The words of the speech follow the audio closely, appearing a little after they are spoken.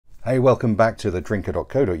Hey, welcome back to the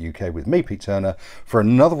drinker.co.uk with me, Pete Turner, for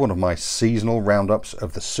another one of my seasonal roundups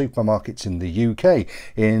of the supermarkets in the UK.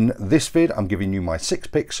 In this vid, I'm giving you my 6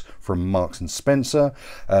 picks from Marks and Spencer.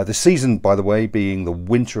 The season, by the way, being the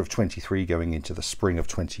winter of 23 going into the spring of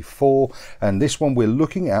 24. And this one, we're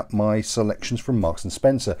looking at my selections from Marks and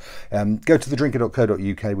Spencer. Go to the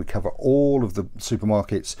drinker.co.uk. We cover all of the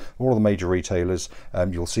supermarkets, all of the major retailers.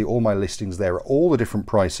 You'll see all my listings there at all the different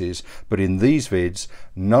prices. But in these vids,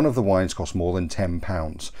 none of the wines cost more than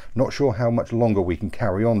 £10. Not sure how much longer we can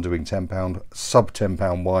carry on doing £10, sub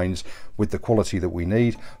 £10 wines with the quality that we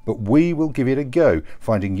need, but we will give it a go,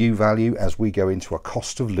 finding new value as we go into a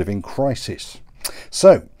cost of living crisis.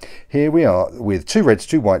 So here we are with 2 reds,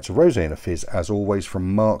 2 whites, a rosé and a fizz, as always,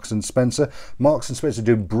 from Marks and Spencer. Marks and Spencer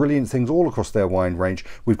do brilliant things all across their wine range.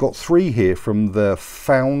 We've got 3 here from the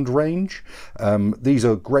Found range. These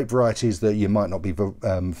are great varieties that you might not be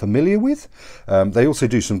familiar with. They also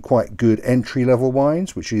do some quite good entry-level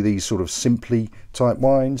wines, which are these sort of simply type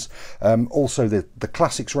wines. Also the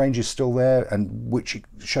classics range is still there, and which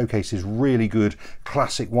showcases really good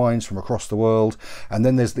classic wines from across the world. And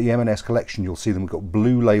then there's the M&S collection. You'll see them, we've got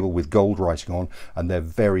blue label with gold writing on, and they're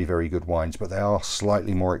very, very good wines, but they are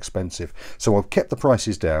slightly more expensive. So I've kept the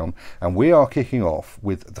prices down, and we are kicking off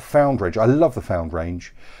with the Found range. I love the Found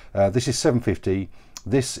range. This is £7.50.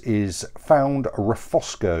 This is Found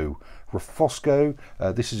Refosco. Refosco,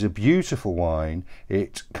 this is a beautiful wine.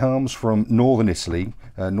 It comes from northern Italy,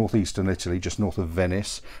 northeastern Italy, just north of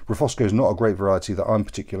Venice. Refosco is not a great variety that I'm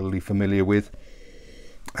particularly familiar with,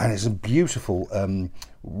 and it's a beautiful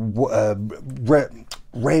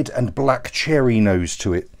red and black cherry nose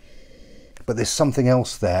to it. But there's something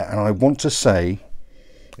else there, and I want to say,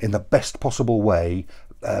 in the best possible way,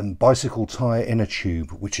 bicycle tyre inner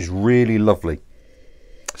tube, which is really lovely.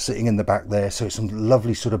 Sitting in the back there, so it's some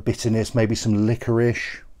lovely sort of bitterness, maybe some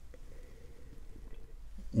licorice.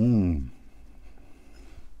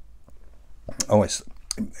 Oh, it's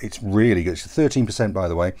really good. It's 13% by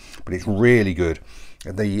the way, but it's really good.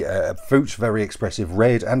 The fruit's very expressive,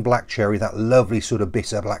 red and black cherry, that lovely sort of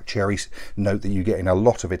bitter black cherry note that you get in a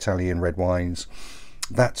lot of Italian red wines.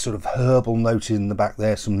 That sort of herbal note in the back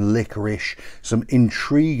there, some licorice, some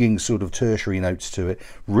intriguing sort of tertiary notes to it.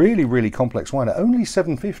 Really, really complex wine at only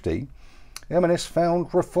 £7.50. M&S Found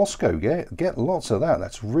Refosco. Get lots of that.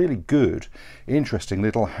 That's really good, interesting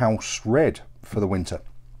little house red for the winter.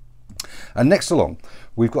 And next along,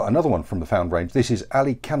 we've got another one from the Found range. This is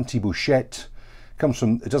Alicante Bouschet.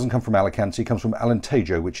 It doesn't come from Alicante, it comes from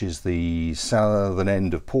Alentejo, which is the southern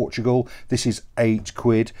end of Portugal. This is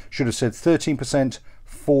 £8. Should have said 13%.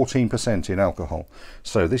 14% in alcohol.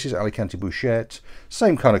 So this is Alicante Bouschet,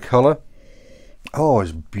 same kind of colour. Oh,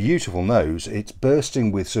 it's beautiful nose. It's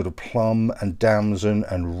bursting with sort of plum and damson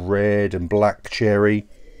and red and black cherry.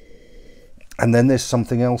 And then there's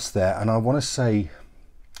something else there, and I want to say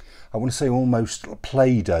almost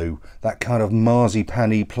Play-Doh, that kind of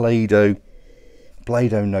marzipan-y Play-Doh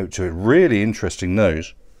note to it. Really interesting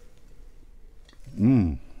nose.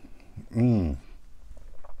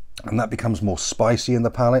 And that becomes more spicy in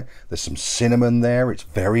the palate. There's some cinnamon there. It's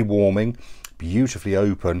very warming, beautifully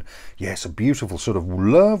open. Yes, a beautiful sort of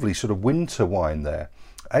lovely sort of winter wine there.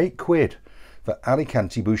 £8 for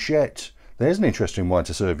Alicante Bouschet. There's an interesting wine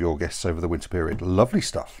to serve your guests over the winter period. Lovely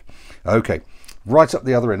stuff. Okay, right up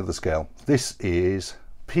the other end of the scale. This is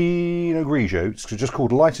Pinot Grigio. It's just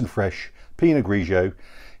called Light and Fresh Pinot Grigio.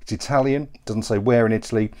 It's Italian, doesn't say where in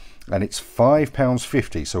Italy, and it's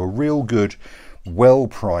 £5.50. So a real good,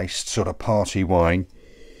 well-priced sort of party wine,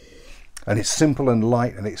 and it's simple and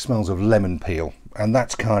light, and it smells of lemon peel, and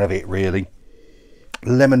that's kind of it really.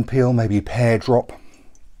 Lemon peel, maybe pear drop.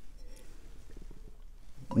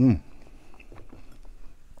 And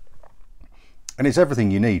it's everything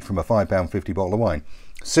you need from a £5.50 bottle of wine.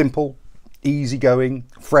 Simple, easygoing,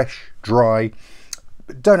 fresh, dry.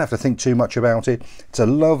 Don't have to think too much about it. It's a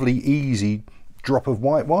lovely, easy drop of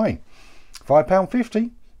white wine. £5.50,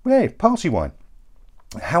 yeah, party wine.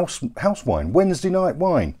 House wine, Wednesday night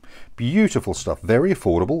wine. Beautiful stuff, very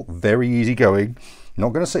affordable, very easy going. Not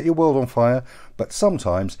going to set your world on fire, but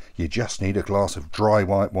sometimes you just need a glass of dry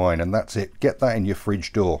white wine, and that's it. Get that in your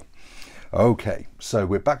fridge door. Okay, so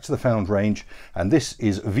we're back to the Found range, and this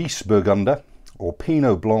is Weisburgunder, or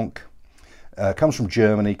Pinot Blanc. Comes from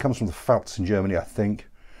Germany, comes from the Pfalz in Germany, I think.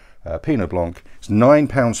 Pinot Blanc. It's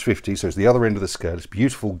 £9.50, so it's the other end of the scale. It's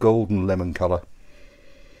beautiful golden lemon colour.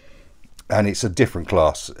 And it's a different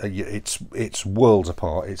class. It's worlds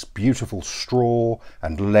apart. It's beautiful straw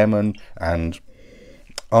and lemon and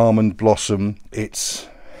almond blossom. It's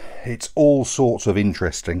all sorts of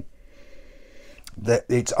interesting.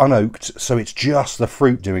 It's unoaked, so it's just the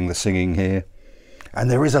fruit doing the singing here. And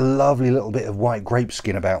there is a lovely little bit of white grape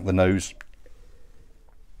skin about the nose.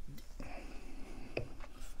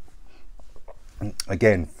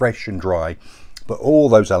 Again, fresh and dry, but all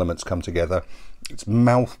those elements come together. It's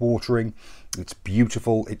mouth-watering, it's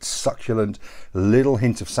beautiful, it's succulent, little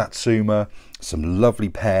hint of satsuma, some lovely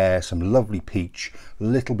pear, some lovely peach, a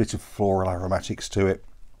little bit of floral aromatics to it.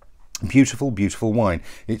 Beautiful, beautiful wine.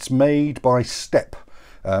 It's made by Step,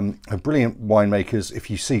 brilliant winemakers. If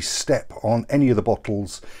you see Step on any of the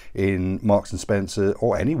bottles in Marks and Spencer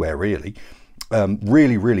or anywhere really,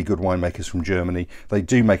 really, really good winemakers from Germany. They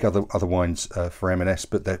do make other wines for M&S,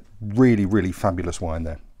 but they're really, really fabulous wine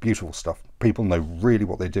there. Beautiful stuff. People know really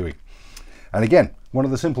what they're doing. And again, one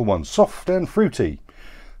of the simple ones, soft and fruity.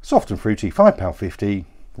 Soft and fruity, £5.50,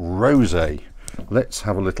 Rosé. Let's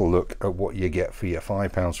have a little look at what you get for your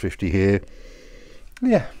 £5.50 here.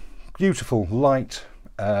 Yeah, beautiful, light,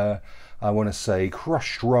 I want to say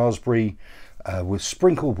crushed raspberry, with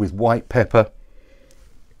sprinkled with white pepper.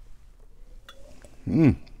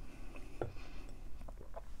 And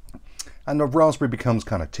the raspberry becomes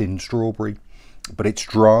kind of tinned strawberry, but it's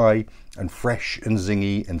dry and fresh and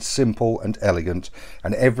zingy and simple and elegant,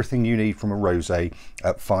 and everything you need from a rosé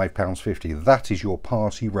at £5.50. That is your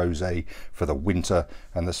party rosé for the winter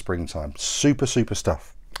and the springtime. Super, super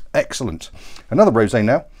stuff. Excellent. Another rosé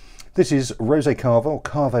now. This is Rosé Cava, or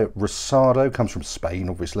Cava Rosado. Comes from Spain,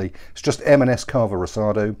 obviously. It's just M&S Cava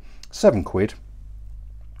Rosado, £7.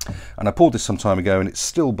 And I poured this some time ago and it's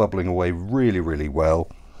still bubbling away really, really well.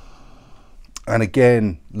 And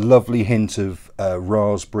again, lovely hint of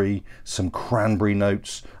raspberry, some cranberry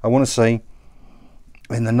notes. I want to say,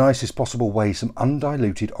 in the nicest possible way, some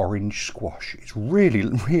undiluted orange squash. It's really,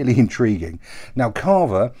 really intriguing. Now,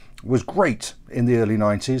 Cava was great in the early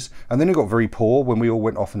 90s, and then it got very poor when we all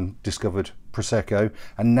went off and discovered Prosecco,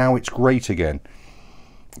 and now it's great again.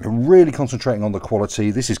 Really concentrating on the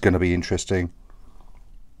quality. This is going to be interesting.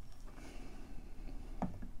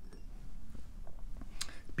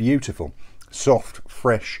 Beautiful, soft,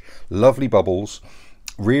 fresh, lovely bubbles,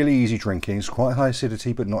 really easy drinking. It's quite high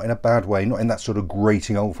acidity, but not in a bad way, not in that sort of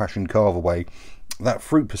grating old-fashioned Cava way. That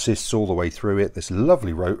fruit persists all the way through it. This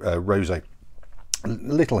lovely rosé, a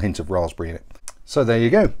little hint of raspberry in it. So there you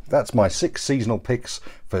go. That's my 6 seasonal picks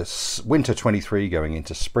for winter 23 going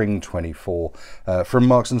into spring 24 from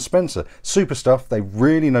Marks and Spencer. Super stuff. They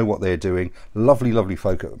really know what they're doing. Lovely, lovely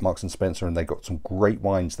folk at Marks and Spencer, and they've got some great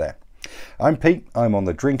wines there. I'm Pete. I'm on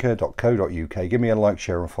thedrinker.co.uk. Give me a like,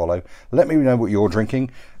 share and follow. Let me know what you're drinking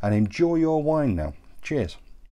and enjoy your wine now. Cheers.